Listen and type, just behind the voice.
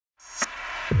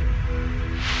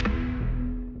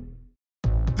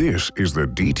This is the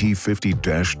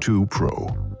DT50-2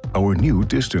 Pro, our new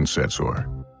distance sensor.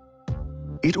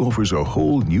 It offers a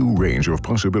whole new range of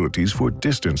possibilities for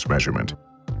distance measurement.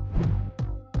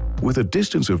 With a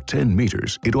distance of 10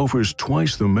 meters, it offers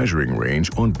twice the measuring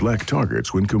range on black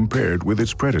targets when compared with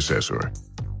its predecessor.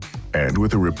 And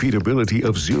with a repeatability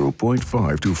of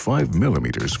 0.5 to 5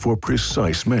 millimeters for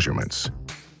precise measurements.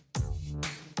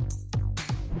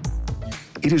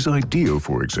 It is ideal,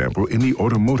 for example, in the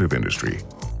automotive industry.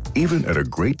 Even at a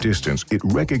great distance, it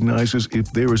recognizes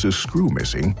if there is a screw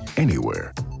missing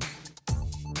anywhere.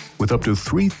 With up to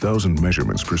 3,000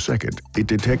 measurements per second, it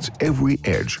detects every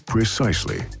edge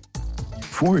precisely.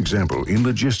 For example, in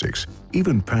logistics,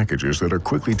 even packages that are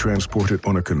quickly transported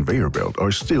on a conveyor belt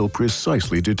are still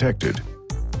precisely detected.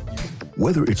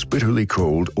 Whether it's bitterly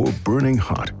cold or burning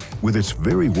hot, with its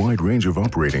very wide range of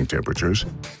operating temperatures,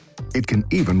 it can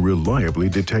even reliably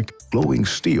detect glowing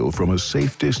steel from a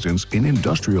safe distance in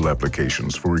industrial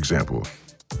applications, for example.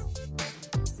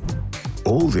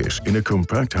 All this in a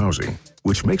compact housing,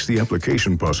 which makes the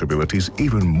application possibilities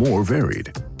even more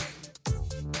varied.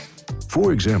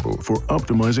 For example, for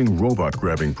optimizing robot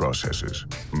grabbing processes,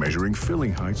 measuring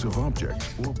filling heights of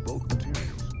objects or bulk materials.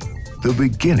 The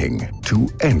beginning to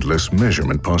endless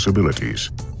measurement possibilities.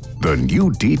 The new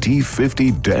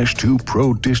DT50-2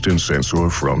 Pro distance sensor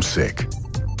from SICK.